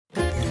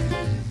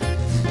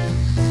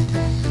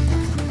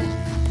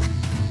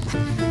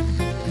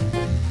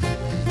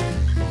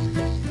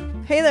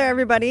Hey there,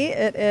 everybody.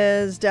 It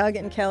is Doug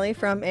and Kelly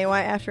from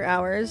AY After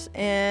Hours,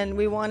 and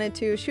we wanted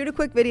to shoot a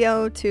quick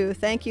video to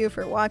thank you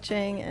for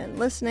watching and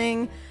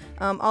listening.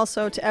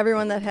 Also, to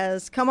everyone that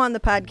has come on the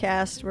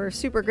podcast, we're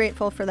super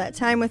grateful for that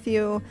time with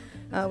you.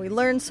 We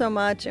learned so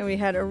much, and we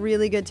had a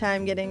really good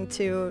time getting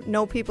to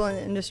know people in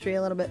the industry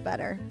a little bit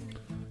better.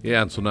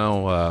 Yeah, and so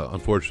now,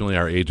 unfortunately,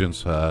 our agents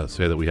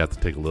say that we have to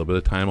take a little bit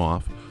of time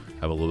off,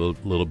 have a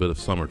little bit of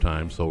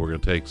summertime, so we're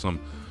going to take some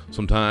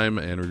time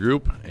and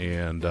regroup,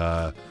 and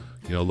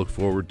look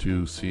forward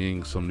to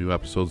seeing some new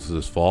episodes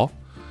this fall.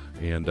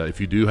 And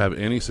if you do have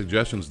any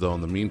suggestions, though,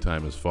 in the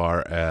meantime, as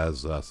far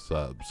as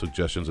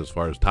suggestions as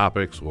far as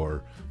topics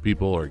or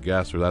people or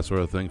guests or that sort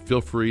of thing, feel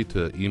free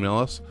to email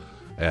us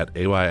at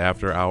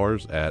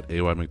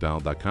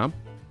ayafterhours@aymcdonald.com.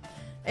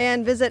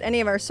 And visit any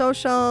of our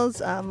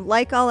socials,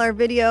 like all our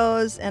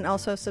videos, and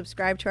also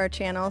subscribe to our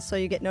channel so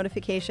you get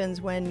notifications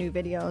when new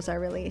videos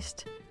are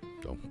released.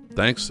 So,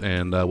 thanks,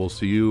 and we'll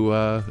see you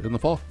in the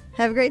fall.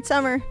 Have a great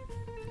summer.